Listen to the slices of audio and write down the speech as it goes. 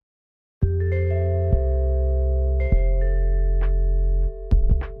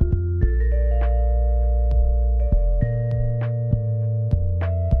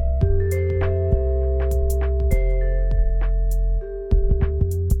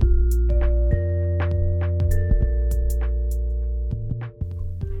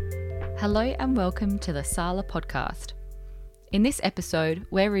Hello and welcome to the Sala podcast. In this episode,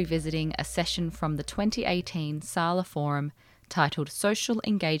 we're revisiting a session from the 2018 Sala Forum titled Social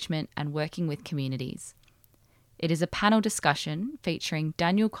Engagement and Working with Communities. It is a panel discussion featuring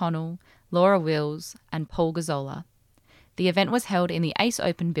Daniel Connell, Laura Wills and Paul Gazzola. The event was held in the Ace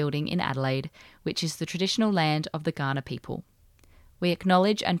Open building in Adelaide, which is the traditional land of the Kaurna people. We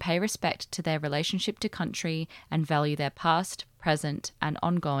acknowledge and pay respect to their relationship to country and value their past, present and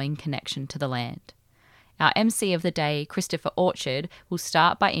ongoing connection to the land. Our MC of the day, Christopher Orchard, will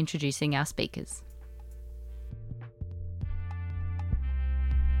start by introducing our speakers.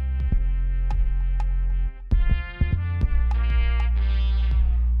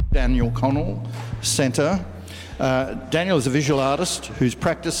 Daniel Connell, Centre. Daniel is a visual artist whose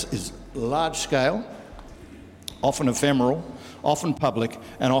practice is large scale, often ephemeral, often public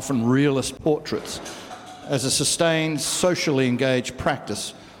and often realist portraits, as a sustained, socially engaged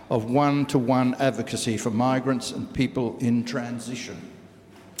practice of one-to-one advocacy for migrants and people in transition.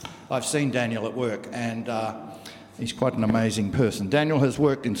 I've seen Daniel at work and he's quite an amazing person. Daniel has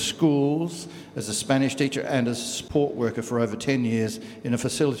worked in schools as a Spanish teacher and as a support worker for over 10 years in a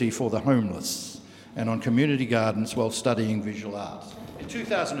facility for the homeless and on community gardens while studying visual arts. In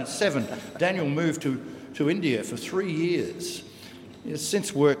 2007, Daniel moved to India for 3 years. He has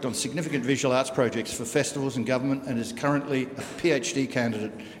since worked on significant visual arts projects for festivals and government and is currently a PhD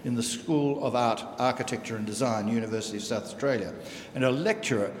candidate in the School of Art, Architecture and Design, University of South Australia, and a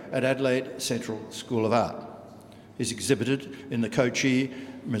lecturer at Adelaide Central School of Art. He's exhibited in the Kochi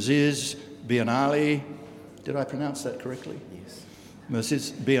Mezes Biennale, did I pronounce that correctly? Yes.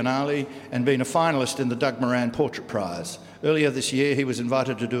 Mezes Biennale, and been a finalist in the Doug Moran Portrait Prize. Earlier this year, he was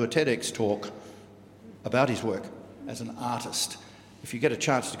invited to do a TEDx talk about his work as an artist. If you get a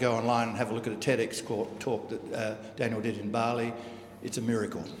chance to go online and have a look at a TEDx talk that Daniel did in Bali, it's a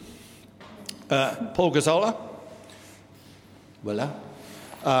miracle. Paul Gazzola,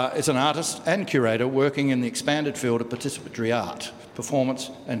 is an artist and curator working in the expanded field of participatory art,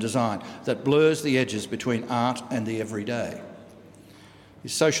 performance and design that blurs the edges between art and the everyday.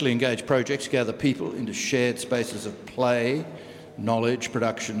 His socially engaged projects gather people into shared spaces of play, knowledge,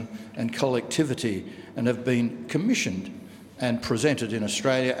 production and collectivity and have been commissioned and presented in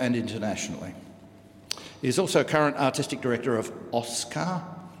Australia and internationally. He is also current artistic director of OSCAR,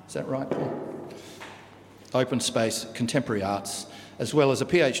 is that right, Paul? Open Space Contemporary Arts, as well as a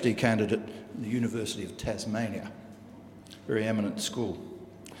PhD candidate at the University of Tasmania, very eminent school.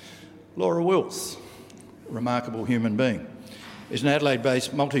 Laura Wills, remarkable human being, is an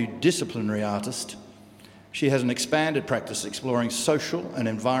Adelaide-based multidisciplinary artist. She has an expanded practice exploring social and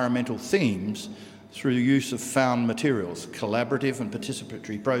environmental themes through the use of found materials, collaborative and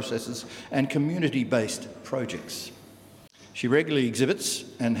participatory processes, and community-based projects. She regularly exhibits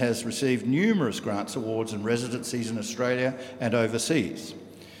and has received numerous grants, awards and residencies in Australia and overseas.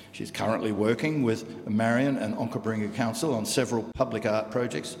 She's currently working with Marion and Onkaparinga Council on several public art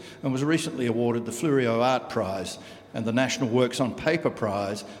projects and was recently awarded the Flurio Art Prize and the National Works on Paper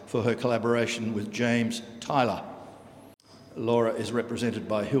Prize for her collaboration with James Tyler. Laura is represented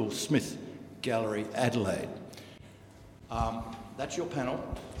by Hill Smith Gallery, Adelaide. That's your panel,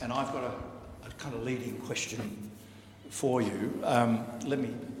 and I've got a kind of leading question for you. Let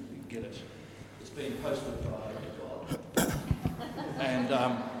me get it. It's been posted by God.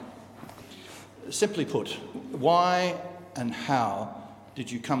 And simply put, why and how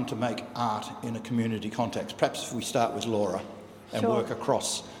did you come to make art in a community context? Perhaps if we start with Laura and Sure. work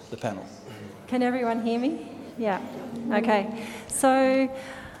across the panel. Can everyone hear me? Yeah. Okay. So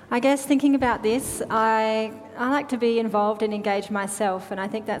I guess thinking about this, I like to be involved and engaged myself, and I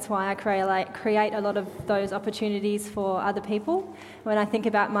think that's why I create a lot of those opportunities for other people. When I think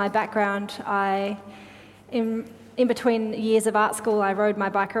about my background, in between years of art school, I rode my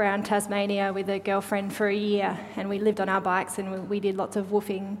bike around Tasmania with a girlfriend for a year, and we lived on our bikes and we did lots of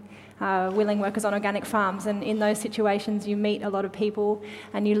woofing, willing workers on organic farms, and in those situations you meet a lot of people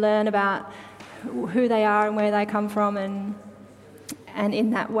and you learn about who they are and where they come from, and in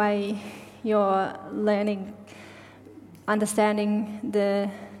that way you're learning, understanding the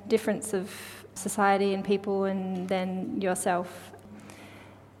difference of society and people and then yourself.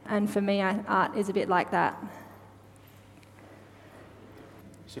 And for me, art is a bit like that.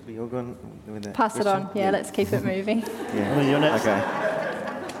 Should we all go on with that? Pass it on. Yeah, let's keep it moving. Yeah. You're next. Okay.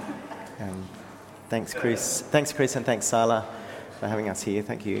 Thanks, Chris. Thanks, Chris, and thanks, Sala, for having us here.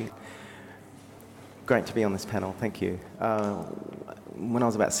 Thank you. Great to be on this panel. Thank you. When I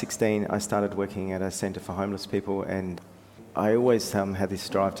was about 16, I started working at a centre for homeless people, and I always had this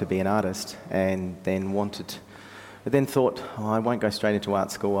drive to be an artist, and then thought, I won't go straight into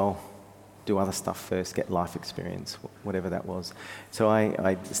art school. do other stuff first, get life experience, whatever that was. So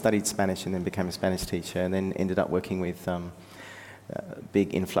I studied Spanish and then became a Spanish teacher, and then ended up working with a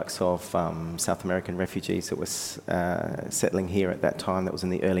big influx of South American refugees that was settling here at that time. That was in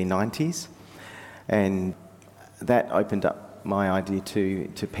the early 90s. And that opened up my idea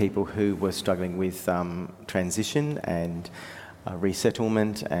to people who were struggling with transition and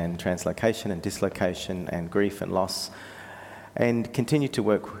resettlement and translocation and dislocation and grief and loss, and continued to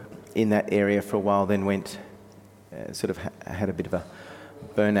work in that area for a while. Then went, had a bit of a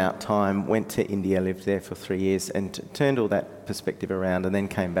burnout time, went to India, lived there for 3 years, and turned all that perspective around, and then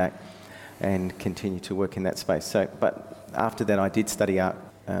came back and continued to work in that space. But after that I did study art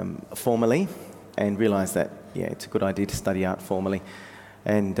formally, and realised that, it's a good idea to study art formally.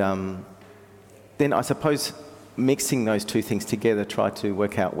 And then I suppose mixing those two things together, try to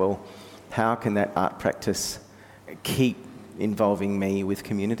work out, well, how can that art practice keep involving me with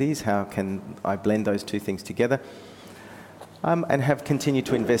communities? How can I blend those two things together? And have continued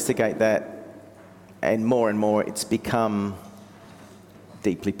to investigate that, and more it's become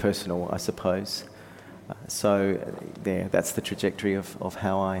deeply personal, I suppose. That's the trajectory of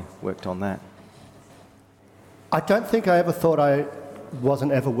how I worked on that. I don't think I ever thought I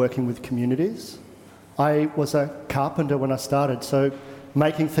wasn't ever working with communities. I was a carpenter when I started, so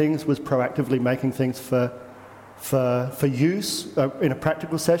making things was proactively making things for use in a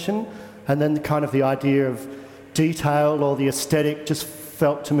practical session, and then the idea of detail or the aesthetic just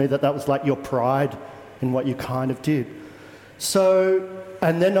felt to me that was like your pride in what you kind of did. So,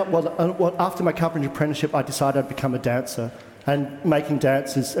 and then after my carpentry apprenticeship, I decided I'd become a dancer. And making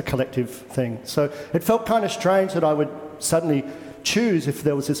dance is a collective thing. So it felt kind of strange that I would suddenly choose, if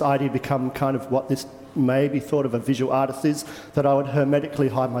there was this idea to become kind of what this maybe thought of a visual artist is, that I would hermetically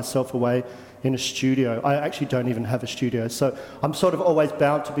hide myself away in a studio. I actually don't even have a studio. So I'm sort of always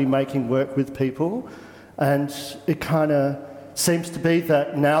bound to be making work with people. And it kind of seems to be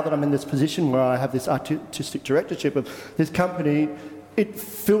that now that I'm in this position where I have this artistic directorship of this company, it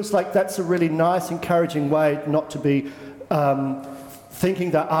feels like that's a really nice, encouraging way not to be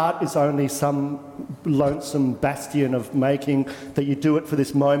thinking that art is only some lonesome bastion of making, that you do it for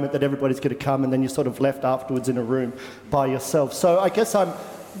this moment that everybody's going to come, and then you're sort of left afterwards in a room by yourself. So I guess I'm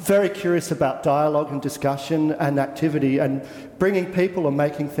very curious about dialogue and discussion and activity, and bringing people or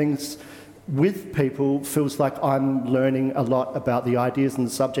making things with people feels like I'm learning a lot about the ideas and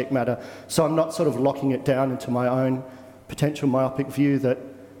the subject matter. So I'm not sort of locking it down into my own potential myopic view that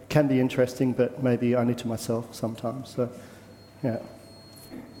can be interesting, but maybe only to myself sometimes. So, yeah.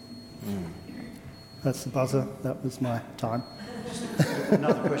 That's the buzzer. That was my time.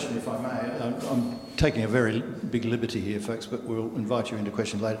 Another question, if I may. I'm taking a very big liberty here, folks, but we'll invite you into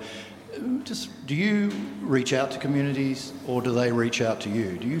questions later. Do you reach out to communities, or do they reach out to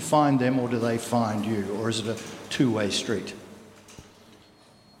you? Do you find them, or do they find you? Or is it a two-way street?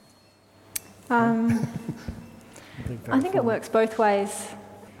 I think it works both ways.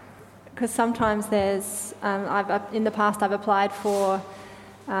 Because sometimes there's, in the past I've applied for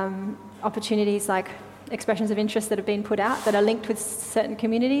opportunities like expressions of interest that have been put out that are linked with certain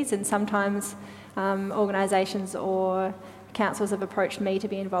communities, and sometimes organisations or councils have approached me to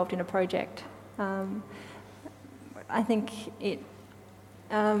be involved in a project. I think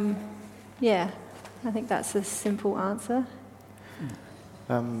I think that's a simple answer.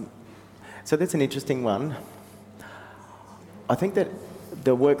 So that's an interesting one. I think that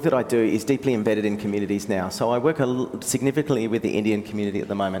the work that I do is deeply embedded in communities now. So I work significantly with the Indian community at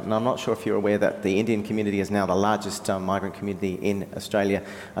the moment, and I'm not sure if you're aware that the Indian community is now the largest migrant community in Australia.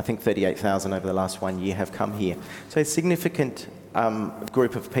 I think 38,000 over the last 1 year have come here. So a significant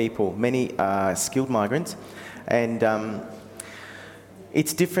group of people, many skilled migrants, and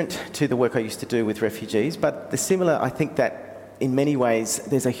it's different to the work I used to do with refugees, but similar. I think that in many ways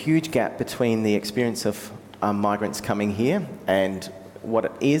there's a huge gap between the experience of migrants coming here and what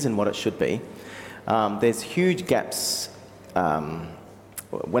it is and what it should be. There's huge gaps.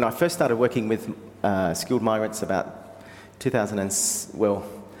 When I first started working with skilled migrants about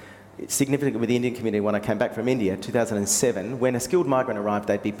significantly with the Indian community when I came back from India, 2007, when a skilled migrant arrived,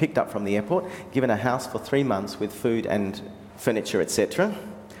 they'd be picked up from the airport, given a house for 3 months with food and furniture, etc.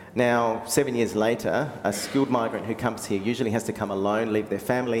 Now, 7 years later, a skilled migrant who comes here usually has to come alone, leave their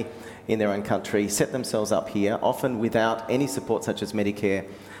family in their own country, set themselves up here, often without any support such as Medicare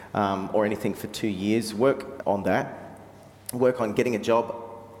or anything, for 2 years, work on getting a job,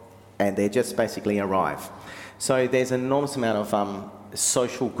 and they just basically arrive. So there's an enormous amount of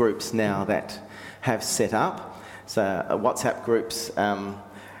social groups now that have set up, so WhatsApp groups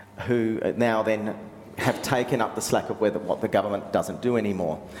who now then have taken up the slack of what the government doesn't do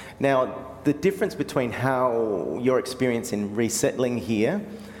anymore. Now, the difference between how your experience in resettling here,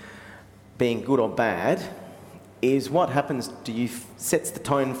 being good or bad, is what happens to you sets the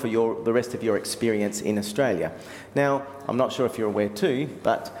tone for the rest of your experience in Australia. Now, I'm not sure if you're aware too,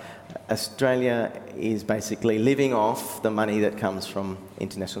 but Australia is basically living off the money that comes from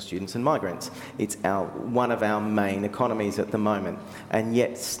international students and migrants. It's one of our main economies at the moment. And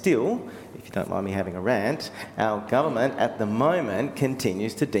yet still, if you don't mind me having a rant, our government at the moment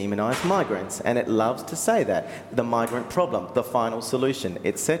continues to demonise migrants. And it loves to say that. The migrant problem, the final solution,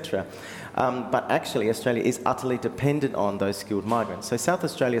 etc. But actually, Australia is utterly dependent on those skilled migrants. So South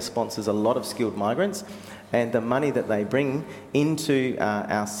Australia sponsors a lot of skilled migrants, and the money that they bring into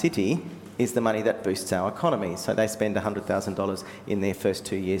our city is the money that boosts our economy. So they spend $100,000 in their first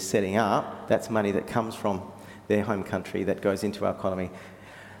 2 years setting up. That's money that comes from their home country that goes into our economy,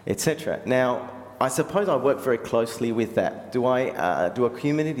 etc. Now, I suppose I work very closely with that. Do our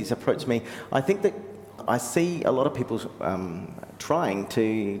communities approach me? I think that I see a lot of people trying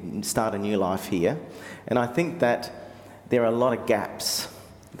to start a new life here, and I think that there are a lot of gaps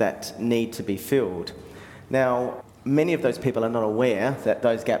that need to be filled. Now, many of those people are not aware that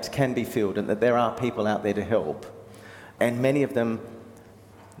those gaps can be filled and that there are people out there to help, and many of them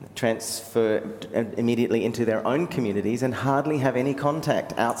transfer immediately into their own communities and hardly have any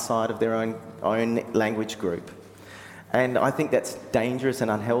contact outside of their own language group. And I think that's dangerous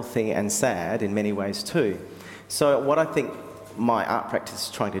and unhealthy and sad in many ways too. So what I think my art practice is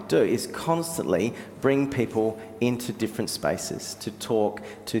trying to do is constantly bring people into different spaces to talk,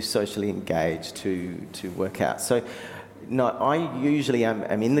 to socially engage, to work out. So no, I usually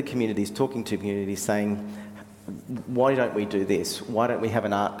am in the communities, talking to communities, saying, why don't we do this? Why don't we have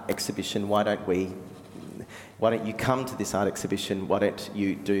an art exhibition? Why don't you come to this art exhibition? Why don't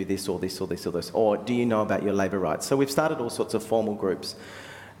you do this or this or this or this? Or do you know about your labour rights? So we've started all sorts of formal groups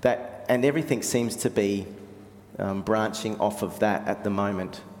and everything seems to be branching off of that at the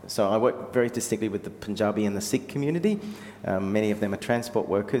moment. So I work very distinctly with the Punjabi and the Sikh community. Many of them are transport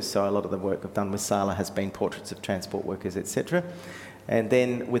workers, so a lot of the work I've done with Sala has been portraits of transport workers, etc. And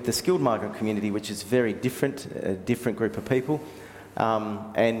then with the skilled migrant community, which is very different, a different group of people,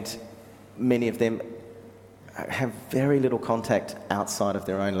 and many of them have very little contact outside of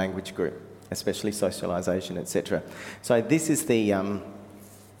their own language group, especially socialisation, etc. So this is the...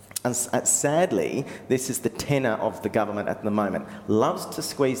 And sadly, this is the tenor of the government at the moment. Loves to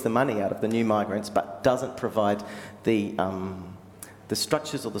squeeze the money out of the new migrants, but doesn't provide the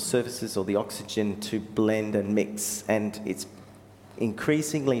structures or the services or the oxygen to blend and mix. And it's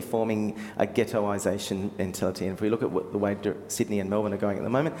increasingly forming a ghettoisation mentality. And if we look at the way Sydney and Melbourne are going at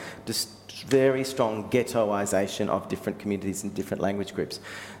the moment, just very strong ghettoisation of different communities and different language groups.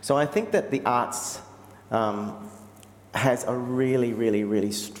 So I think that the arts... has a really, really,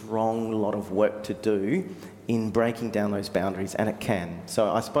 really strong lot of work to do in breaking down those boundaries, and it can. So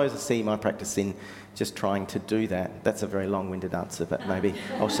I suppose I see my practice in just trying to do that. That's a very long-winded answer, but maybe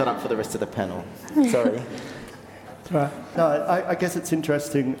I'll shut up for the rest of the panel. Sorry. Right. No, I guess it's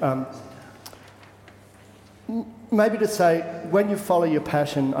interesting. Maybe to say, when you follow your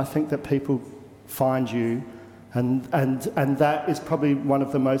passion, I think that people find you, and that is probably one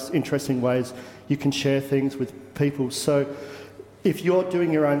of the most interesting ways you can share things with people. So if you're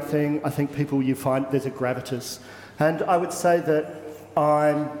doing your own thing, I think you find there's a gravitas. And I would say that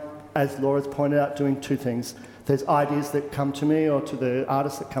I'm, as Laura's pointed out, doing two things. There's ideas that come to me or to the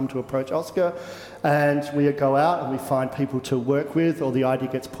artists that come to approach Oscar, and we go out and we find people to work with, or the idea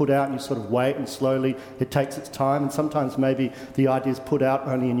gets put out and you sort of wait, and slowly it takes its time, and sometimes maybe the idea is put out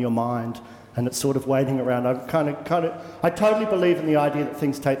only in your mind and it's sort of waiting around. I totally believe in the idea that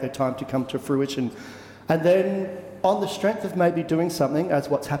things take their time to come to fruition. And then on the strength of maybe doing something, as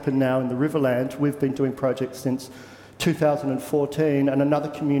what's happened now in the Riverland, we've been doing projects since 2014, and another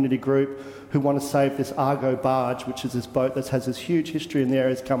community group who want to save this Argo barge, which is this boat that has this huge history in the area,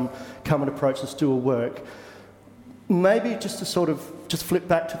 has come and approached us to do a work. Maybe just to sort of just flip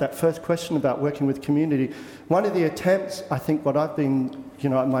back to that first question about working with community, one of the attempts, I think what I've been,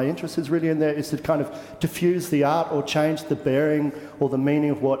 my interest is really in there, is to kind of diffuse the art or change the bearing or the meaning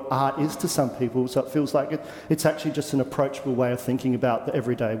of what art is to some people, so it feels like it's actually just an approachable way of thinking about the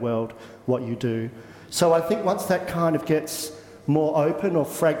everyday world, what you do. So I think once that kind of gets more open or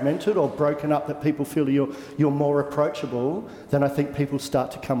fragmented or broken up, that people feel you're more approachable, then I think people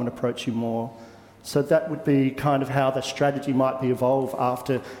start to come and approach you more. So that would be kind of how the strategy might be evolved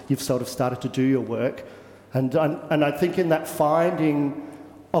after you've sort of started to do your work. And I think in that finding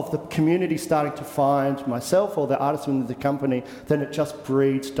of the community starting to find myself or the artists within the company, then it just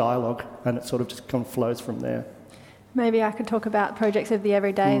breeds dialogue and it sort of just kind of flows from there. Maybe I could talk about projects of the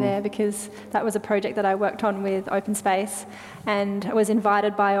everyday there, because that was a project that I worked on with Open Space, and I was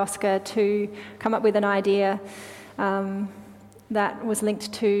invited by Oscar to come up with an idea that was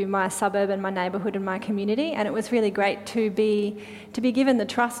linked to my suburb and my neighbourhood and my community, and it was really great to be given the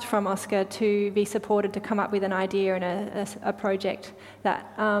trust from Oscar to be supported to come up with an idea and a project that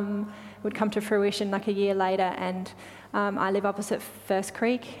would come to fruition like a year later. And I live opposite First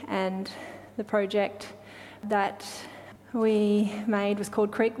Creek, and the project that we made was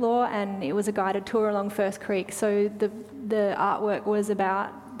called Creek Law, and it was a guided tour along First Creek. So the artwork was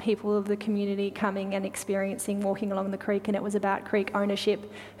about people of the community coming and experiencing walking along the creek, and it was about creek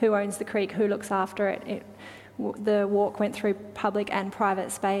ownership, who owns the creek, who looks after it. The walk went through public and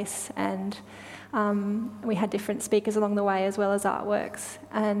private space, and we had different speakers along the way as well as artworks,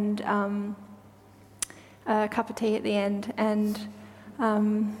 and a cup of tea at the end, and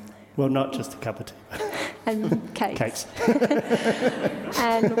well, not just a cup of tea. And cakes. Cakes.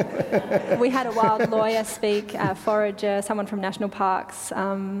 And we had a wild lawyer speak, a forager, someone from National Parks,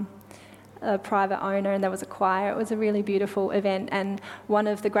 a private owner, and there was a choir. It was a really beautiful event, and one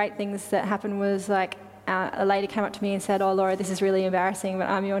of the great things that happened was like a lady came up to me and said, "Oh, Laura, this is really embarrassing, but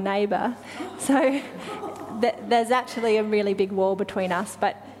I'm your neighbour." So there's actually a really big wall between us,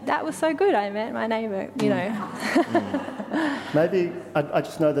 but that was so good. I met my neighbour, you know. Maybe, I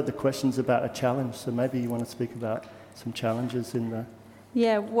just know that the question's about a challenge, so maybe you want to speak about some challenges in the...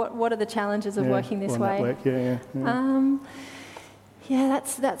 Yeah, what are the challenges of working this way? Network. Yeah. Yeah,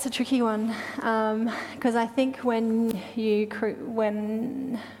 that's a tricky one, because I think when you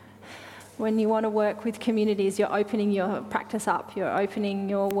want to work with communities, you're opening your practice up, you're opening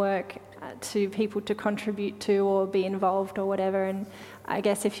your work to people to contribute to or be involved or whatever. And I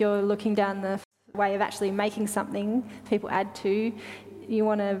guess if you're looking down the way of actually making something people add to, you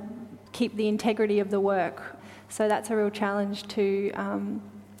want to keep the integrity of the work. So that's a real challenge to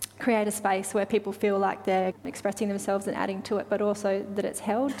create a space where people feel like they're expressing themselves and adding to it, but also that it's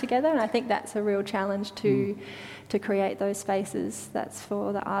held together. And I think that's a real challenge to create those spaces. That's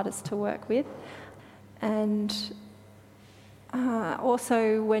for the artists to work with. And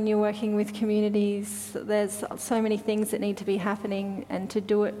also, when you're working with communities, there's so many things that need to be happening, and to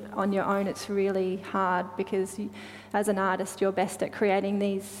do it on your own, it's really hard, because as an artist, you're best at creating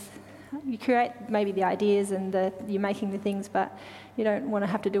these. You create maybe the ideas and you're making the things, but you don't want to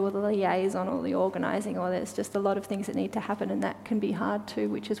have to do all the liaison or the organising, or there's just a lot of things that need to happen, and that can be hard too,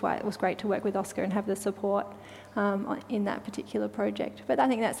 which is why it was great to work with Oscar and have the support in that particular project. But I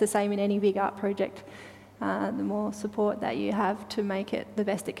think that's the same in any big art project. The more support that you have to make it the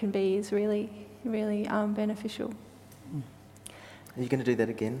best it can be is really, really beneficial. Are you going to do that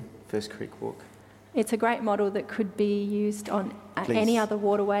again, First Creek Walk? It's a great model that could be used on any other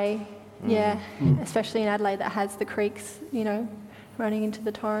waterway, especially in Adelaide that has the creeks, you know, running into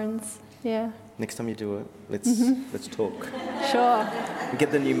the Torrens. Yeah. Next time you do it, let's talk. Sure.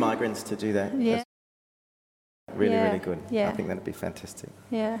 Get the new migrants to do that. Yeah. That's really good. Yeah. I think that'd be fantastic.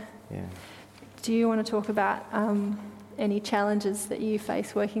 Yeah. Yeah. Do you want to talk about any challenges that you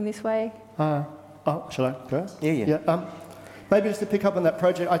face working this way? Shall I go? Yeah. Maybe just to pick up on that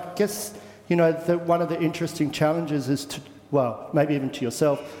project, I guess, you know, one of the interesting challenges is to, well, maybe even to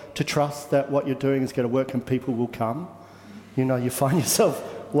yourself, to trust that what you're doing is going to work and people will come. You know, you find yourself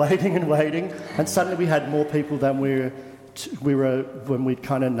waiting, and suddenly we had more people than we were when we'd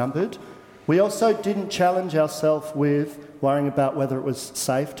kind of numbered. We also didn't challenge ourselves with worrying about whether it was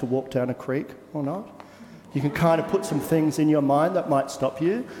safe to walk down a creek or not. You can kind of put some things in your mind that might stop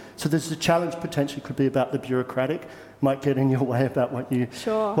you. So there's a challenge potentially could be about the bureaucratic, might get in your way about what you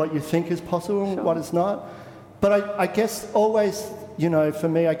think is possible and what is not. But I guess always, you know, for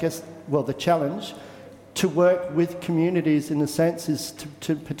me, I guess, well, the challenge to work with communities in a sense is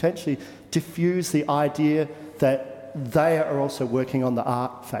to potentially diffuse the idea that they are also working on the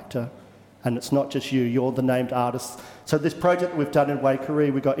art factor. And it's not just you're the named artist. So this project we've done in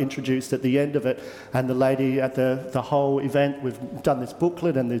Waikerie, we got introduced at the end of it, and the lady at the whole event, we've done this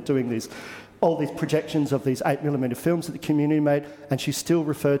booklet, and they're doing all these projections of these 8mm films that the community made, and she still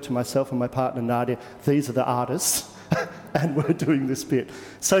referred to myself and my partner Nadia, these are the artists, and we're doing this bit.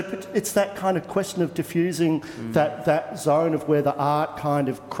 So it's that kind of question of diffusing that zone of where the art kind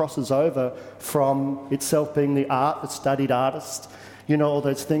of crosses over from itself being the art, the studied artist, you know, all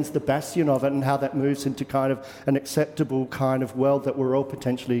those things, the bastion of it, and how that moves into kind of an acceptable kind of world that we're all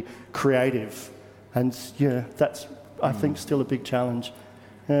potentially creative. And yeah, that's, I think, still a big challenge.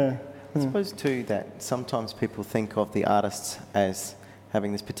 Yeah. I suppose too that sometimes people think of the artists as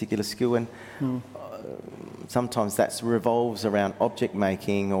having this particular skill, and sometimes that revolves around object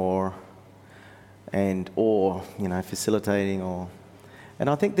making or facilitating and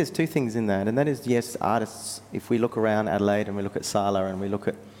I think there's two things in that, and that is, yes, artists, if we look around Adelaide and we look at Sala and we look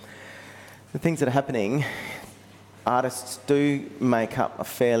at the things that are happening, artists do make up a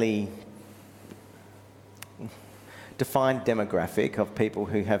fairly defined demographic of people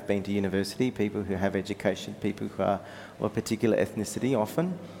who have been to university, people who have education, people who are of a particular ethnicity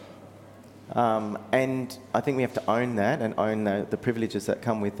often. And I think we have to own that and own the privileges that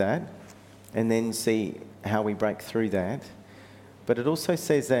come with that, and then see how we break through that. But it also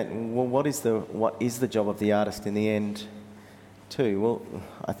says that, well, what is the job of the artist in the end too? Well,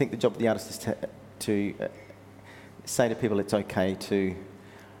 I think the job of the artist is to say to people it's okay to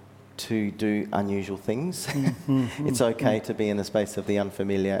do unusual things. It's okay to be in the space of the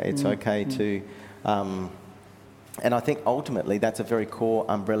unfamiliar. It's okay to... and I think ultimately that's a very core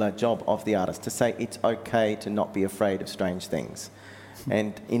umbrella job of the artist, to say it's okay to not be afraid of strange things.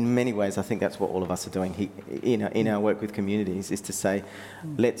 And in many ways, I think that's what all of us are doing in our work with communities, is to say,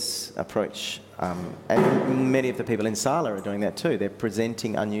 let's approach, and many of the people in Sala are doing that too. They're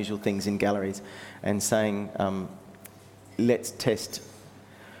presenting unusual things in galleries and saying, let's test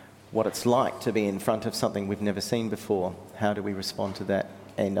what it's like to be in front of something we've never seen before. How do we respond to that?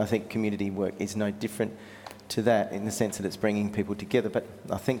 And I think community work is no different to that, in the sense that it's bringing people together. But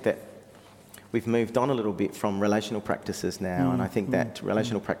I think that we've moved on a little bit from relational practices now, and I think that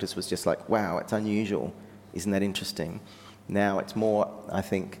relational practice was just like, wow, it's unusual, isn't that interesting? Now it's more, I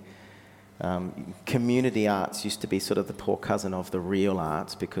think, community arts used to be sort of the poor cousin of the real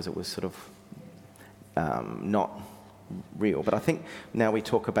arts, because it was sort of not real. But I think now we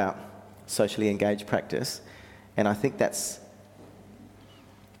talk about socially engaged practice, and I think that's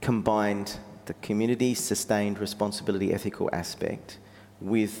combined the community sustained responsibility ethical aspect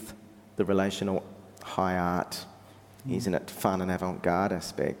with the relational high art, isn't it, fun and avant-garde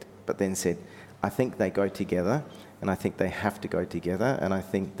aspect, but then said, I think they go together, and I think they have to go together, and I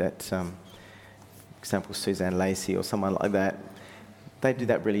think that, for example, Suzanne Lacey or someone like that, they do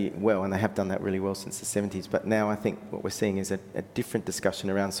that really well, and they have done that really well since the 70s. But now I think what we're seeing is a different discussion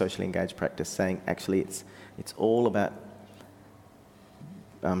around socially engaged practice, saying actually it's all about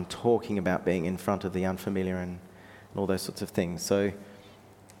talking about being in front of the unfamiliar and all those sorts of things. So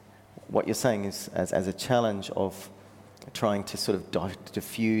what you're saying is, as a challenge of trying to sort of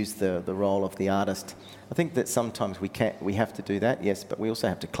diffuse the role of the artist, I think that sometimes we have to do that, yes, but we also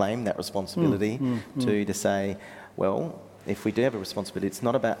have to claim that responsibility to say, well, if we do have a responsibility, it's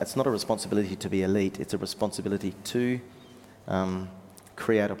not a responsibility to be elite, it's a responsibility to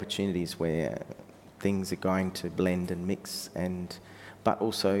create opportunities where things are going to blend and mix, but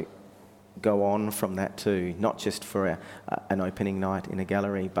also go on from that too, not just for an opening night in a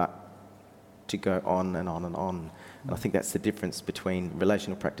gallery, but to go on and on and on. And I think that's the difference between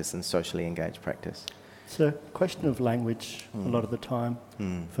relational practice and socially engaged practice. It's a question of language a lot of the time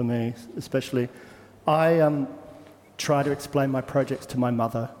for me, especially. I try to explain my projects to my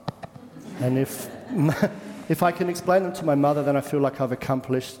mother, and if I can explain them to my mother, then I feel like I've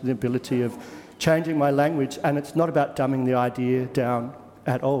accomplished the ability of changing my language, and it's not about dumbing the idea down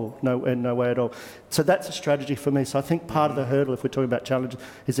at all, no way at all. So that's a strategy for me. So I think part of the hurdle, if we're talking about challenges,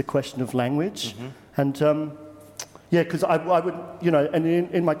 is a question of language. And because I would, and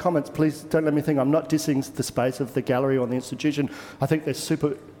in my comments, please don't let me think I'm not dissing the space of the gallery or the institution. I think they're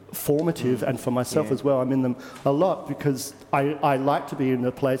super formative, and for myself as well, I'm in them a lot, because I like to be in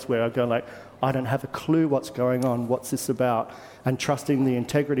a place where I go like, I don't have a clue what's going on, what's this about, and trusting the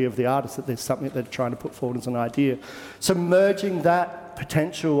integrity of the artist, that there's something they're trying to put forward as an idea. So merging that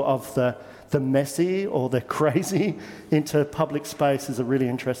potential of the messy or the crazy into public space is a really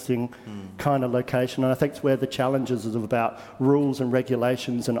interesting kind of location, and I think it's where the challenges is about rules and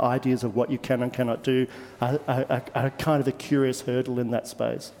regulations and ideas of what you can and cannot do are kind of a curious hurdle in that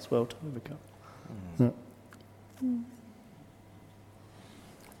space as well to overcome.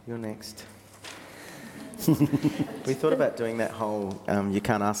 You're next. We thought about doing that whole you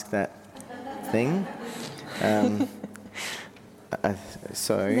can't ask that thing. Can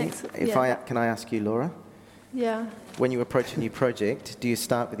I ask you, Laura? Yeah. When you approach a new project, do you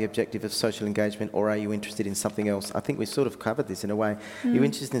start with the objective of social engagement, or are you interested in something else? I think we've sort of covered this in a way. You're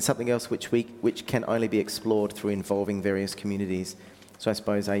interested in something else which can only be explored through involving various communities. So I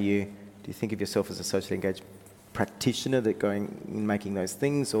suppose, do you think of yourself as a socially engaged practitioner that making those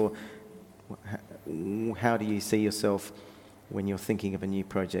things, or how do you see yourself when you're thinking of a new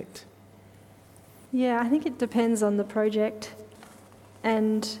project? Yeah, I think it depends on the project,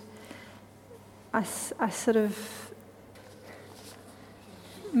 and I sort of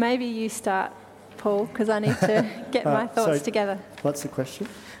maybe you start, Paul, because I need to get my thoughts so together. What's the question?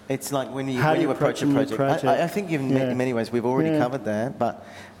 It's like when you How do you approach a approach a new project. project? I think in many ways we've already covered that, but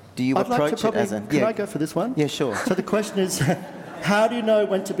do you I'd like approach to it as a... Can I go for this one? Yeah, sure. So the question is, how do you know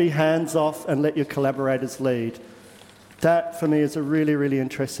when to be hands-off and let your collaborators lead? That, for me, is a really, really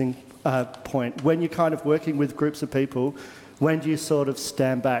interesting point. When you're kind of working with groups of people, when do you sort of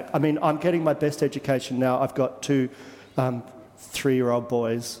stand back? I mean, I'm getting my best education now. I've got 2 3-year-old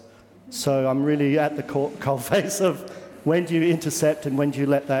boys. So I'm really at the cold face of when do you intercept and when do you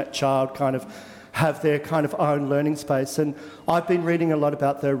let that child kind of have their kind of own learning space. And I've been reading a lot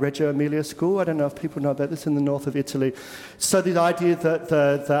about the Reggio Emilia School. I don't know if people know about this, in the north of Italy. So the idea that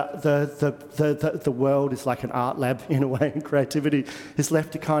the world is like an art lab in a way, and creativity is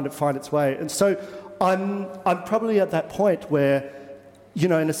left to kind of find its way. And so I'm probably at that point where, you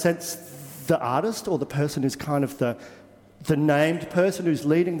know, in a sense, the artist or the person is kind of the named person who's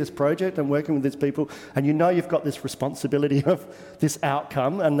leading this project and working with these people, and you know you've got this responsibility of this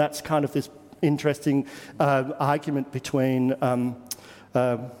outcome, and that's kind of this interesting argument between,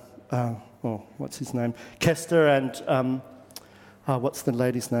 what's his name? Kester and, what's the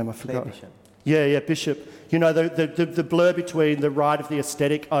lady's name? I forgot. Bishop. Yeah, Bishop. You know, the blur between the right of the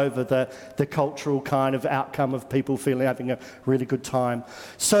aesthetic over the cultural kind of outcome of people having a really good time.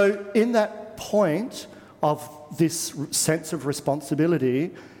 So in that point of this sense of responsibility,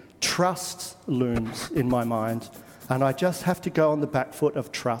 trust looms in my mind. And I just have to go on the back foot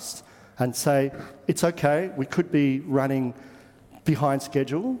of trust and say, it's okay, we could be running behind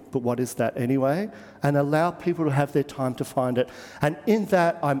schedule, but what is that anyway? And allow people to have their time to find it. And in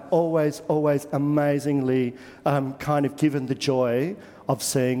that, I'm always amazingly kind of given the joy of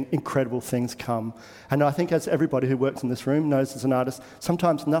seeing incredible things come. And I think, as everybody who works in this room knows as an artist,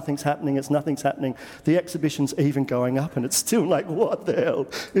 sometimes nothing's happening. The exhibition's even going up and it's still like, what the hell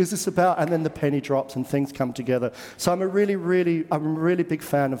is this about? And then the penny drops and things come together. So I'm a really big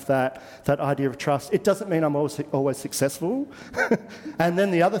fan of that idea of trust. It doesn't mean I'm always successful. And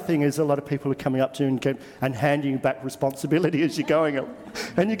then the other thing is, a lot of people are coming up to you and handing you back responsibility as you're going up.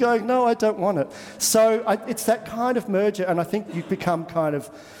 And you're going, no, I don't want it. So it's that kind of merger, and I think you become kind of,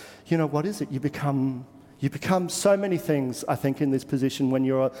 you know, what is it? You become so many things, I think, in this position when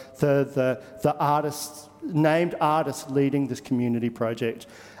you're the artist, named artist leading this community project.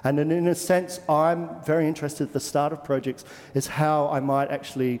 And in a sense, I'm very interested at the start of projects is how I might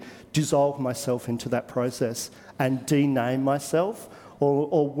actually dissolve myself into that process and dename myself,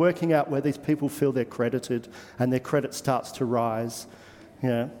 or working out where these people feel they're credited and their credit starts to rise.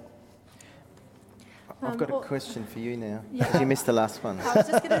 Yeah. I've got a question for you now. Yeah. You missed the last one. I was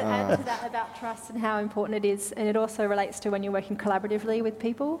just going to add to that about trust and how important it is, and it also relates to when you're working collaboratively with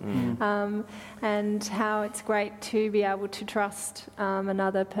people, and how it's great to be able to trust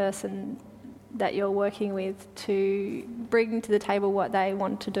another person that you're working with to bring to the table what they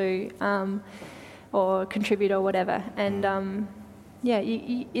want to do or contribute or whatever. And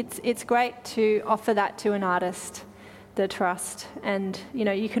it's great to offer that to an artist, the trust. And you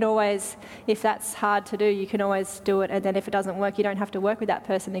know, you can always, if that's hard to do, you can always do it, and then if it doesn't work, you don't have to work with that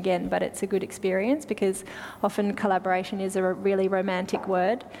person again. But it's a good experience, because often collaboration is a really romantic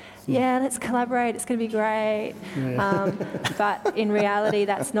word. Yeah, let's collaborate, it's going to be great. Yeah. But in reality,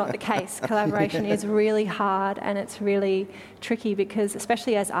 that's not the case. Collaboration is really hard, and it's really tricky, because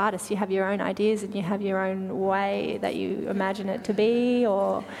especially as artists, you have your own ideas and you have your own way that you imagine it to be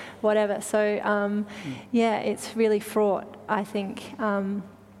or whatever. So it's really fraught, I think.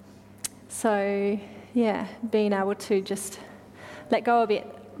 Being able to just let go a bit,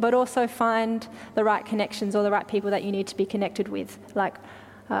 but also find the right connections or the right people that you need to be connected with, like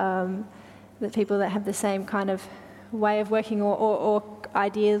the people that have the same kind of way of working or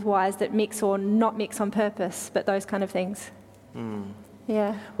ideas-wise that mix or not mix on purpose, but those kind of things.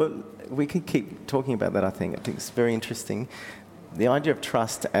 Yeah. Well, we could keep talking about that, I think. I think it's very interesting. The idea of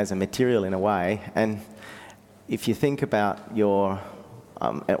trust as a material in a way, and if you think about your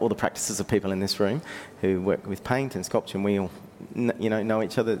all the practices of people in this room who work with paint and sculpture, and we all know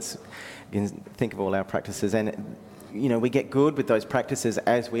each other. You can think of all our practices, and we get good with those practices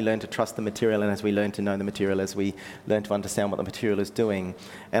as we learn to trust the material, and as we learn to know the material, as we learn to understand what the material is doing.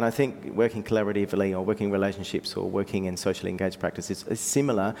 And I think working collaboratively, or working relationships, or working in socially engaged practices is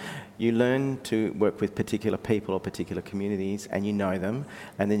similar. You learn to work with particular people or particular communities, and you know them,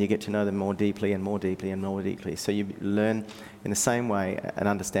 and then you get to know them more deeply and more deeply and more deeply. So you learn in the same way an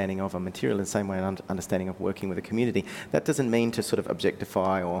understanding of a material, in the same way an understanding of working with a community. That doesn't mean to sort of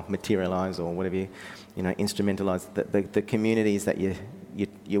objectify or materialise or whatever instrumentalise the communities that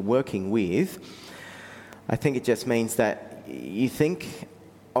you're working with. I think it just means that you think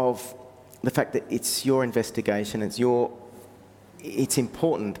of the fact that it's your investigation, it's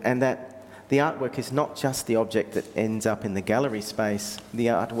important, and that the artwork is not just the object that ends up in the gallery space. The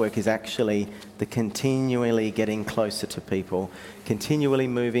artwork is actually the continually getting closer to people, continually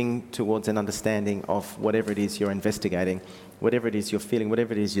moving towards an understanding of whatever it is you're investigating, whatever it is you're feeling,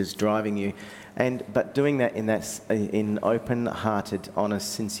 whatever it is is driving you, but doing that in open-hearted,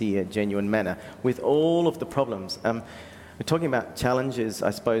 honest, sincere, genuine manner with all of the problems. We're talking about challenges.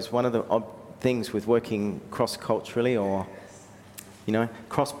 I suppose one of the things with working cross-culturally or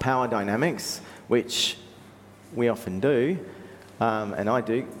cross-power dynamics, which we often do, and I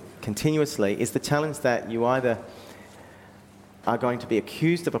do continuously, is the challenge that you either are going to be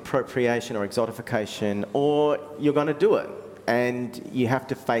accused of appropriation or exotification, or you're going to do it. And you have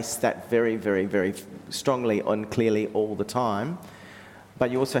to face that very, very, very strongly and clearly all the time.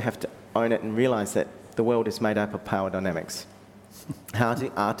 But you also have to own it and realise that the world is made up of power dynamics. How do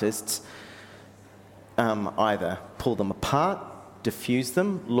artists either pull them apart, diffuse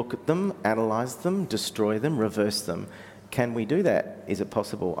them, look at them, analyse them, destroy them, reverse them? Can we do that? Is it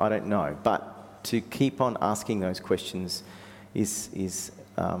possible? I don't know. But to keep on asking those questions is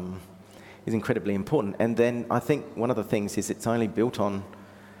incredibly important. And then I think one of the things is it's only built on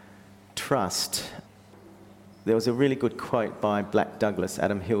trust. There was a really good quote by Black Douglas,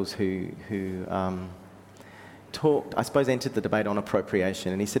 Adam Hills, who talked, I suppose, entered the debate on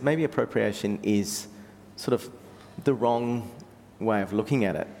appropriation. And he said maybe appropriation is sort of the wrong way of looking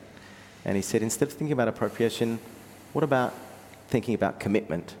at it. And he said, instead of thinking about appropriation, what about thinking about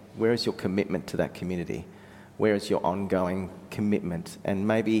commitment? Where is your commitment to that community? Where is your ongoing commitment? And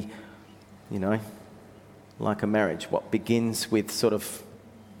maybe, like a marriage, what begins with sort of,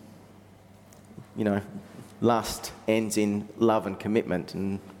 lust ends in love and commitment,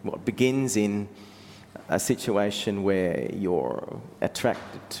 and what begins in a situation where you're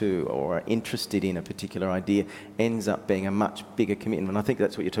attracted to or interested in a particular idea ends up being a much bigger commitment. And I think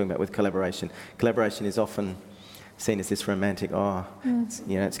that's what you're talking about with collaboration. Collaboration is often seen as this romantic, it's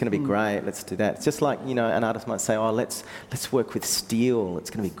going to be great, let's do that. It's just like, an artist might say, let's work with steel, it's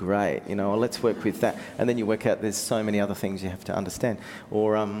going to be great, or let's work with that. And then you work out there's so many other things you have to understand.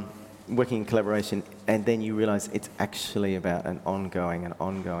 Or working in collaboration, and then you realise it's actually about an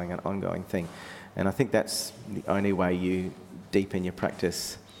ongoing thing. And I think that's the only way you deepen your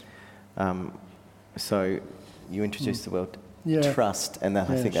practice. So you introduce the word trust, and I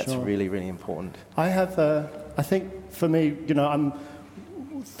think that's really, really important. I think for me,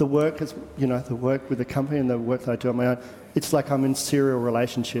 the work with the company and the work that I do on my own, it's like I'm in serial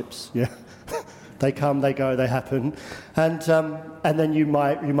relationships. Yeah, they come, they go, they happen, and then you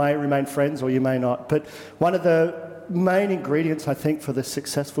may remain friends or you may not. But one of the main ingredients, I think, for the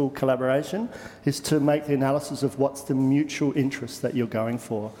successful collaboration is to make the analysis of what's the mutual interest that you're going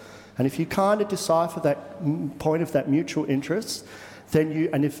for. And if you kind of decipher that point of that mutual interest, then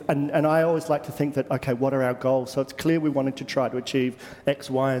and I always like to think that, okay, what are our goals? So it's clear we wanted to try to achieve X,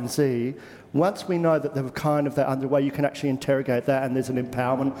 Y, and Z. Once we know that they're kind of that underway, you can actually interrogate that, and there's an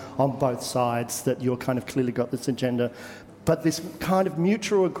empowerment on both sides that you're kind of clearly got this agenda. But this kind of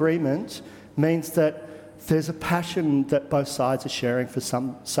mutual agreement means that there's a passion that both sides are sharing for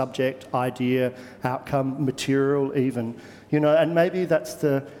some subject, idea, outcome, material even. And maybe that's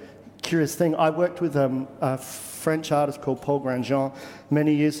the curious thing. I worked with a French artist called Paul Grandjean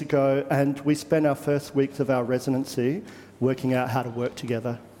many years ago, and we spent our first weeks of our residency working out how to work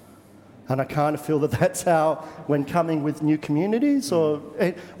together. And I kind of feel that that's how, when coming with new communities or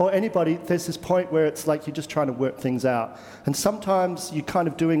anybody, there's this point where it's like you're just trying to work things out. And sometimes you're kind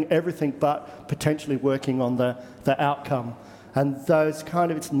of doing everything but potentially working on the outcome. And those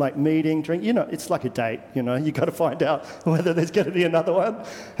kind of, it's like meeting, drink, it's like a date, you got to find out whether there's going to be another one.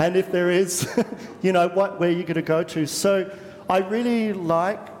 And if there is, where you're going to go to. So I really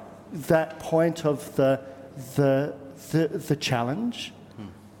like that point of the challenge.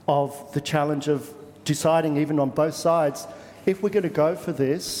 Of the challenge of deciding, even on both sides, if we're going to go for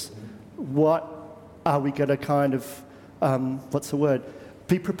this, what are we going to kind of,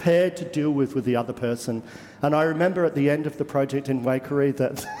 be prepared to deal with the other person. And I remember at the end of the project in Waikerie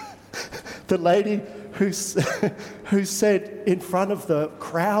that the lady who said in front of the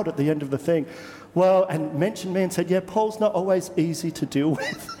crowd at the end of the thing, and mentioned me and said, Paul's not always easy to deal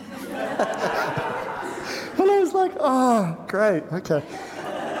with. And I was like, great, okay.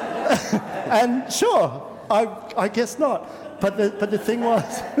 And sure, I guess not. But the thing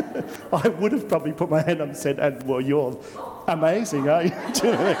was, I would have probably put my hand up and said, you're amazing, are you? Do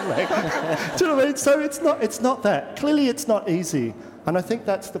you know what I mean? So it's not that. Clearly it's not easy. And I think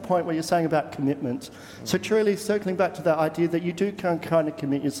that's the point where you're saying about commitment. So truly circling back to that idea that you do kind of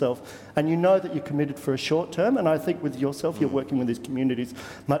commit yourself, and you know that you're committed for a short term, and I think with yourself, you're working with these communities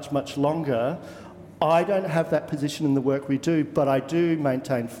much, much longer. I don't have that position in the work we do, but I do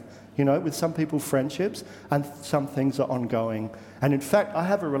maintain, with some people friendships, and some things are ongoing. And in fact, I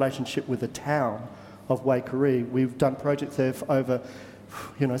have a relationship with the town of Waikerie. We've done projects there for over,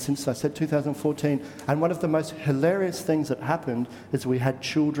 since I said 2014. And one of the most hilarious things that happened is we had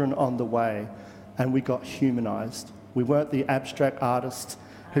children on the way, and we got humanised. We weren't the abstract artists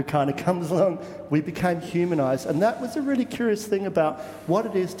who kind of comes along. We became humanised. And that was a really curious thing about what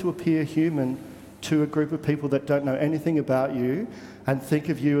it is to appear human to a group of people that don't know anything about you and think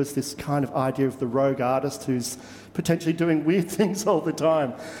of you as this kind of idea of the rogue artist who's potentially doing weird things all the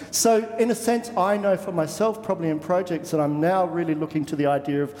time. So in a sense, I know for myself, probably in projects, that I'm now really looking to the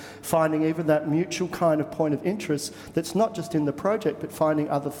idea of finding even that mutual kind of point of interest that's not just in the project, but finding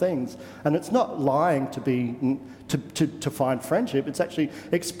other things. And it's not lying to find friendship, it's actually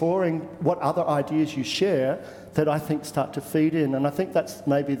exploring what other ideas you share that I think start to feed in. And I think that's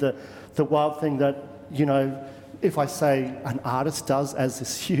maybe the wild thing that, if I say an artist does as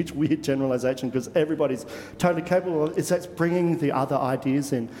this huge weird generalisation, because everybody's totally capable of it, is that's bringing the other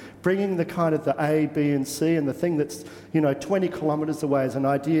ideas in, bringing the kind of the A, B and C, and the thing that's 20 kilometres away as an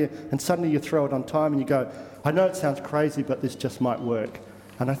idea, and suddenly you throw it on time and you go, I know it sounds crazy, but this just might work.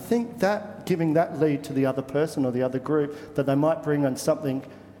 And I think that giving that lead to the other person or the other group, that they might bring on something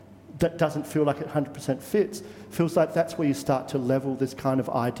that doesn't feel like it 100% fits, feels like that's where you start to level this kind of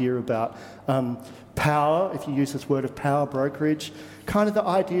idea about power, if you use this word of power brokerage, kind of the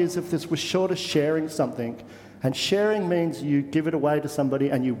ideas of this, we're short of sharing something. And sharing means you give it away to somebody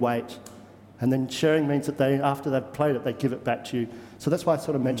and you wait. And then sharing means that they, after they've played it, they give it back to you. So that's why I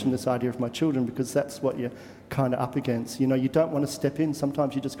sort of mentioned this idea of my children, because that's what you're kind of up against. You don't want to step in,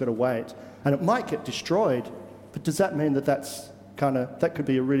 sometimes you just got to wait. And it might get destroyed, but does that mean that that could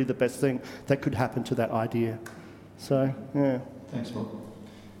be really the best thing that could happen to that idea? So, yeah. Thanks, Bob.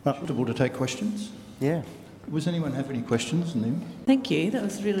 Comfortable to take questions? Yeah. Does anyone have any questions? Thank you. That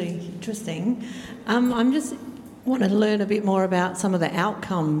was really interesting. I'm just wanted to learn a bit more about some of the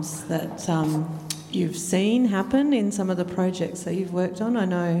outcomes that you've seen happen in some of the projects that you've worked on. I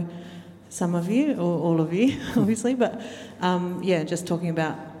know some of you, or all of you, obviously, but just talking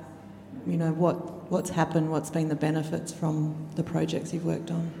about, what's happened, what's been the benefits from the projects you've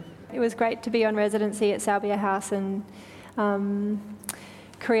worked on. It was great to be on residency at Salvia House and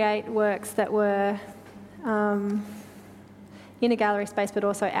create works that were in a gallery space but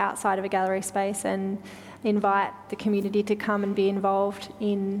also outside of a gallery space, and invite the community to come and be involved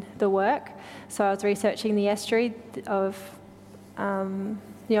in the work. So I was researching the estuary of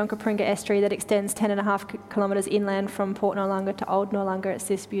the Onkaparinga estuary that extends 10.5 kilometres inland from Port Noarlunga to Old Noarlunga. It's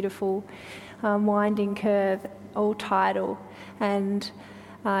this beautiful winding curve, all tidal, and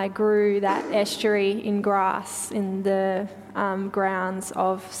I grew that estuary in grass in the grounds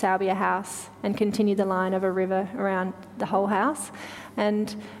of Salvia House and continued the line of a river around the whole house.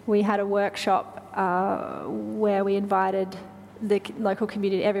 And we had a workshop where we invited the local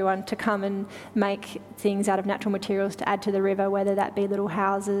community, everyone, to come and make things out of natural materials to add to the river, whether that be little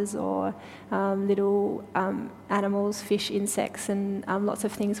houses or little animals, fish, insects, and lots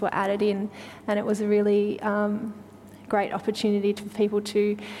of things were added in. And it was a really great opportunity for people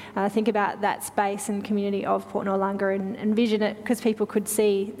to think about that space and community of Port Noarlunga and envision it, because people could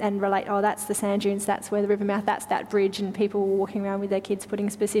see and relate, oh, that's the sand dunes, that's where the river mouth, that's that bridge, and people were walking around with their kids putting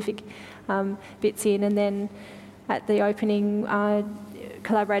specific bits in. And then at the opening,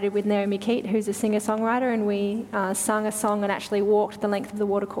 collaborated with Naomi Keat, who's a singer-songwriter, and we sung a song and actually walked the length of the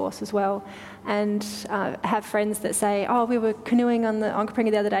watercourse as well. And have friends that say, oh, we were canoeing on the Onkaparinga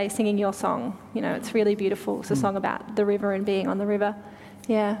the other day singing your song. It's really beautiful. It's a song about the river and being on the river.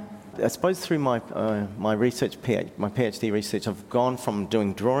 Yeah. I suppose through my research, my PhD research, I've gone from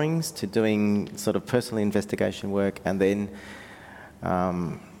doing drawings to doing sort of personal investigation work, and then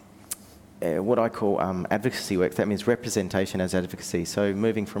what I call advocacy work. That means representation as advocacy. So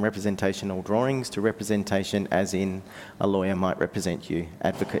moving from representational drawings to representation as in a lawyer might represent you,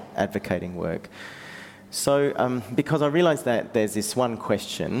 advocating work. So because I realised that there's this one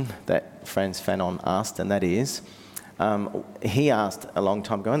question that Frantz Fanon asked, and that is, he asked a long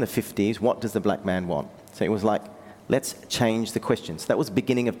time ago in the 50s, what does the black man want? So it was like, let's change the questions. That was the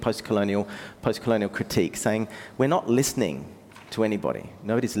beginning of post-colonial critique, saying we're not listening to anybody.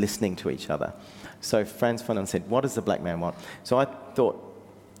 Nobody's listening to each other. So Frantz Fanon said, what does the black man want? So I thought,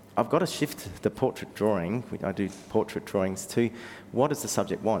 I've got to shift the portrait drawing, I do portrait drawings, to what does the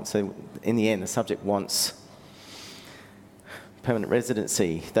subject want? So in the end, the subject wants permanent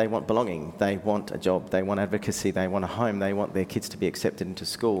residency, they want belonging, they want a job, they want advocacy, they want a home, they want their kids to be accepted into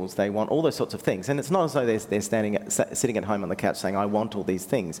schools, they want all those sorts of things. And it's not as though they're sitting at home on the couch saying, I want all these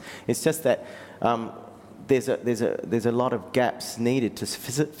things. It's just that there's a lot of gaps needed to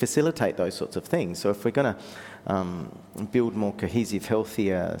facilitate those sorts of things. So if we're going to build more cohesive,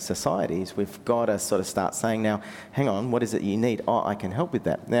 healthier societies, we've got to sort of start saying, now, hang on, what is it you need? Oh, I can help with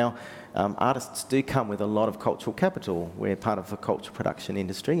that. Now, artists do come with a lot of cultural capital. We're part of the culture production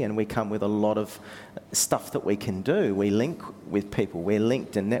industry, and we come with a lot of stuff that we can do. We link with people. We're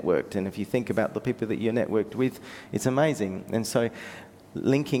linked and networked. And if you think about the people that you're networked with, it's amazing. And so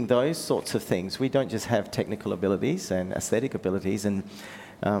linking those sorts of things, we don't just have technical abilities and aesthetic abilities and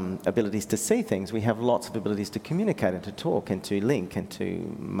abilities to see things. We have lots of abilities to communicate and to talk and to link and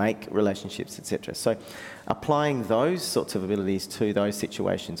to make relationships, etc. So applying those sorts of abilities to those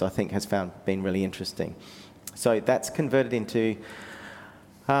situations, I think, has been really interesting. So that's converted into...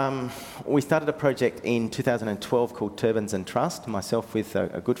 we started a project in 2012 called Turbans and Trust, myself with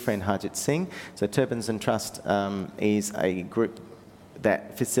a good friend, Harjit Singh. So Turbans and Trust is a group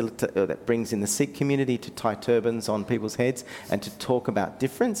that brings in the Sikh community to tie turbans on people's heads and to talk about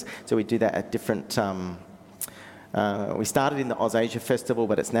difference. So we do that at different... we started in the AusAsia Festival,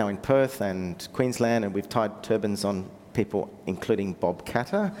 but it's now in Perth and Queensland, and we've tied turbans on people, including Bob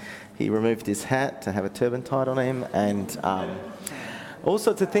Katter. He removed his hat to have a turban tied on him, and all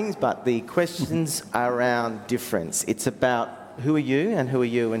sorts of things, but the questions around difference. It's about who are you, and who are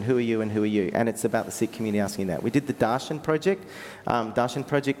you, and who are you, and who are you? And it's about the Sikh community asking that. We did the Darshan project. Darshan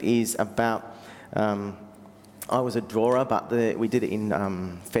project is about... I was a drawer, but we did it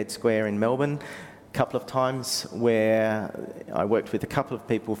in Fed Square in Melbourne a couple of times, where I worked with a couple of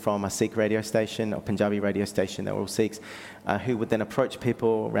people from a Sikh radio station, or Punjabi radio station, they were all Sikhs, who would then approach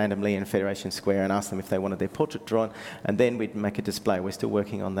people randomly in Federation Square and ask them if they wanted their portrait drawn, and then we'd make a display. We're still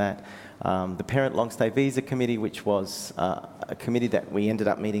working on that. The Parent Long Stay Visa Committee, which was a committee that we ended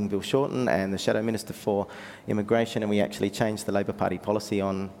up meeting Bill Shorten and the Shadow Minister for Immigration, and we actually changed the Labor Party policy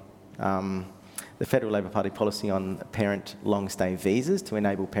on... the Federal Labor Party policy on parent long stay visas to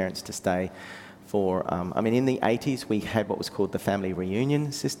enable parents to stay for... in the 80s we had what was called the family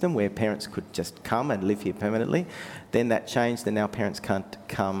reunion system, where parents could just come and live here permanently. Then that changed, and now parents can't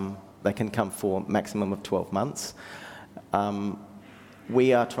come, they can come for a maximum of 12 months.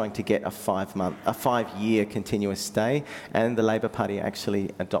 We are trying to get a 5-year continuous stay, and the Labor Party actually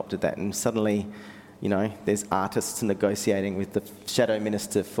adopted that, and suddenly, you know, there's artists negotiating with the Shadow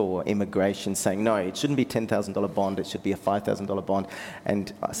Minister for Immigration saying, no, it shouldn't be a $10,000 bond, it should be a $5,000 bond.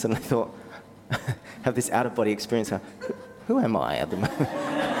 And I suddenly thought, have this out-of-body experience. Who am I at the moment?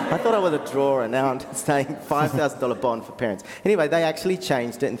 I thought I was a drawer, and now I'm saying $5,000 bond for parents. Anyway, they actually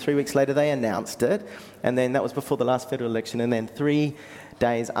changed it, and 3 weeks later they announced it, and then that was before the last federal election, and then 3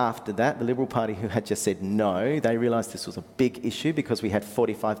 days after that, the Liberal Party, who had just said no, they realised this was a big issue because we had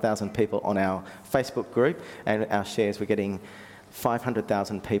 45,000 people on our Facebook group, and our shares were getting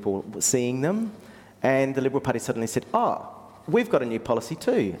 500,000 people seeing them, and the Liberal Party suddenly said, oh, we've got a new policy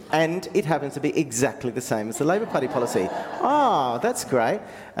too, and it happens to be exactly the same as the Labor Party policy. Oh, that's great.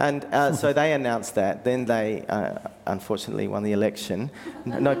 And so they announced that. Then they, unfortunately, won the election.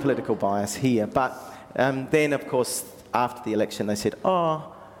 No political bias here. But then, of course, after the election, they said,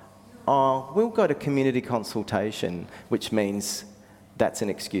 oh, we'll go to community consultation, which means that's an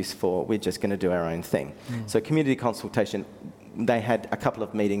excuse for we're just going to do our own thing. So community consultation, they had a couple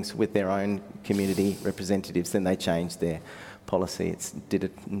of meetings with their own community representatives, then they changed their policy. It did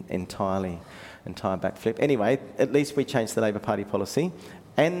an entire backflip. Anyway, at least we changed the Labor Party policy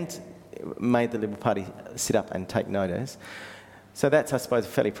and made the Liberal Party sit up and take notice. So that's, I suppose, a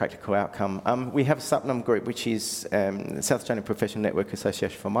fairly practical outcome. We have a Satnam group, which is the South Australian Professional Network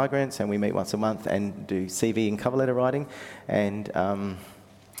Association for Migrants, and we meet once a month and do CV and cover letter writing. And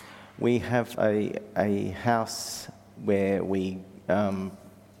we have a house where we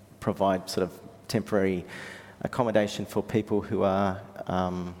provide sort of temporary accommodation for people who are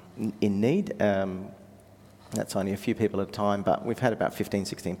in need. That's only a few people at a time, but we've had about 15,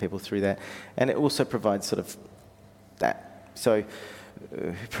 16 people through that. And it also provides sort of that. So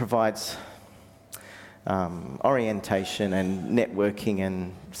it provides orientation and networking,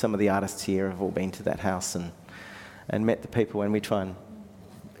 and some of the artists here have all been to that house and met the people, and we try and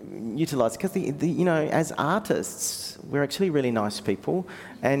utilise, because you know, as artists, we're actually really nice people,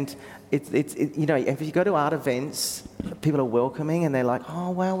 and it's you know, if you go to art events, people are welcoming and they're like, oh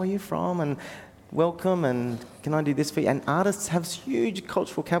wow, where are you from? And welcome and can I do this for you? And artists have huge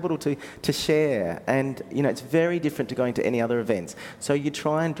cultural capital to share, and it's very different to going to any other events. So you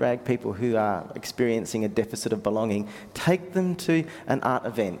try and drag people who are experiencing a deficit of belonging, take them to an art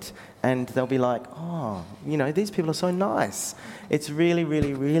event, and they'll be like, oh, these people are so nice. It's really,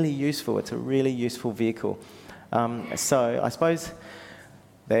 really, really useful. It's a really useful vehicle. So I suppose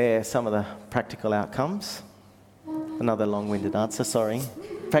they're some of the practical outcomes. Another long-winded answer, sorry.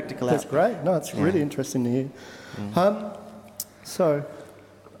 Practical That's great. No, it's really interesting to hear. So,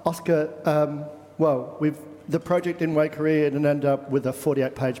 Oscar, the project didn't wait career and ended up with a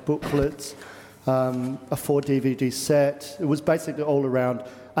 48-page booklet, a 4-DVD set. It was basically all around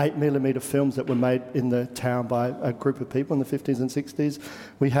 8mm films that were made in the town by a group of people in the 50s and 60s.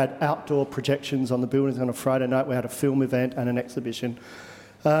 We had outdoor projections on the buildings on a Friday night. We had a film event and an exhibition.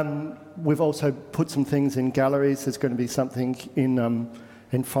 We've also put some things in galleries. There's going to be something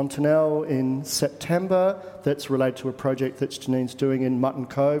in Fontenelle in September that's related to a project that Janine's doing in Mutton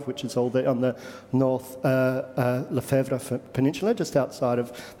Cove, which is all on the North Lefebvre Peninsula, just outside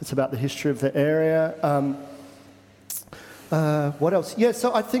of. It's about the history of the area. What else? Yeah,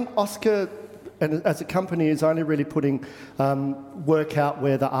 so I think Oscar, and as a company, is only really putting work out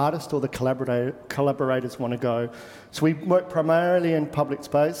where the artist or the collaborators want to go. So we work primarily in public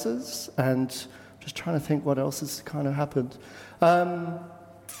spaces, and just trying to think what else has kind of happened.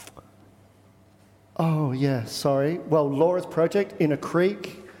 Well, Laura's project, Inner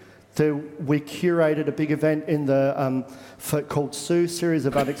Creek. We curated a big event in the called SUE, Series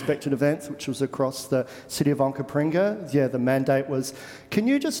of Unexpected Events, which was across the city of Onkaparinga. Yeah, the mandate was, can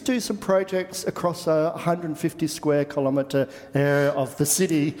you just do some projects across a 150 square kilometre area of the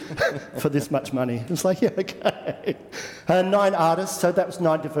city for this much money? It's like, yeah, okay. 9 artists, so that was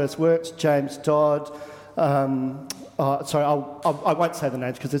 9 diverse works. James Dodd. Sorry, I won't say the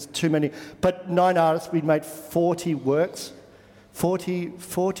names because there's too many. But 9 artists, we made 40 works.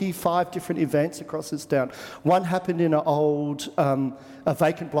 45 different events across this town. One happened in an old, a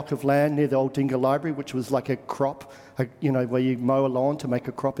vacant block of land near the old Dinga Library, which was like a crop, where you mow a lawn to make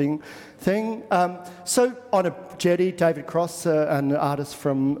a cropping thing. So on a jetty, David Cross, an artist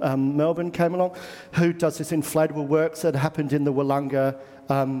from Melbourne, came along, who does this inflatable works that happened in the Wollonga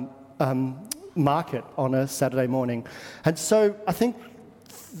market on a Saturday morning. And so I think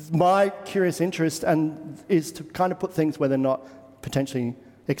my curious interest is to kind of put things where they're not potentially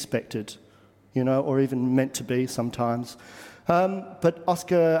expected, or even meant to be sometimes. But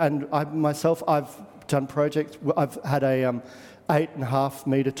Oscar and I've done projects. I've had a 8.5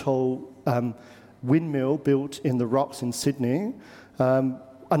 metre tall windmill built in the rocks in Sydney.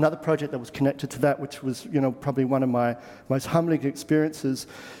 Another project that was connected to that, which was probably one of my most humbling experiences.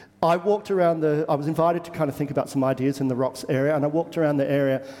 I walked around I was invited to kind of think about some ideas in the Rocks area, and I walked around the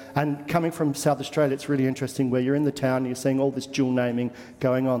area, and coming from South Australia, it's really interesting where you're in the town and you're seeing all this dual naming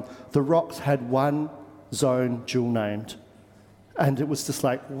going on. The Rocks had one zone dual named. And it was just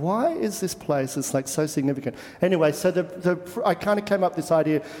like, why is this place so significant? Anyway, so I kind of came up with this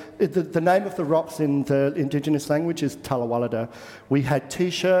idea. The name of the rocks in the Indigenous language is Talawalada. We had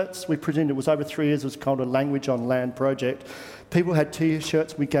T-shirts. We presented, it was over 3 years. It was called a Language on Land project. People had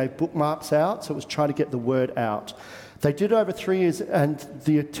T-shirts. We gave bookmarks out, so it was trying to get the word out. They did it over 3 years, and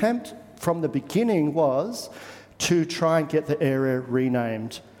the attempt from the beginning was to try and get the area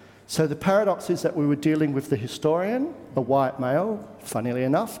renamed. So the paradox is that we were dealing with the historian, a white male, funnily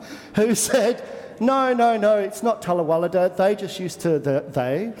enough, who said, no, it's not Talawalada. They just used to,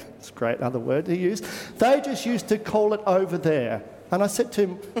 it's a great other word he used, they just used to call it over there. And I said to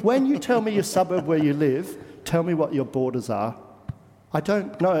him, when you tell me your suburb where you live, tell me what your borders are. I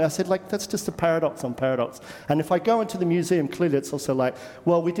don't know. I said, that's just a paradox on paradox. And if I go into the museum, clearly it's also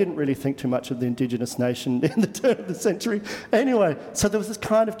we didn't really think too much of the Indigenous nation in the turn of the century. Anyway, so there was this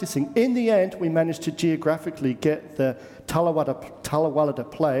kind of dissing. In the end, we managed to geographically get the Talawalada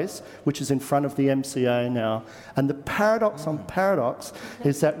place, which is in front of the MCA now. And the paradox on paradox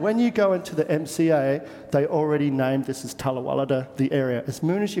is that when you go into the MCA, they already named this as Talawalada, the area. As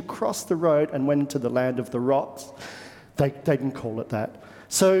soon as you crossed the road and went into the land of the rocks, they didn't call it that.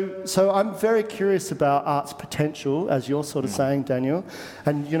 So I'm very curious about art's potential, as you're sort of saying, Daniel,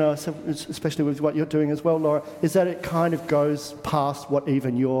 and so especially with what you're doing as well, Laura, is that it kind of goes past what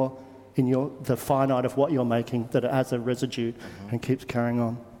even the finite of what you're making, that it has a residue and keeps carrying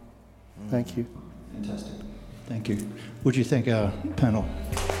on. Thank you. Fantastic. Thank you. Would you thank our panel?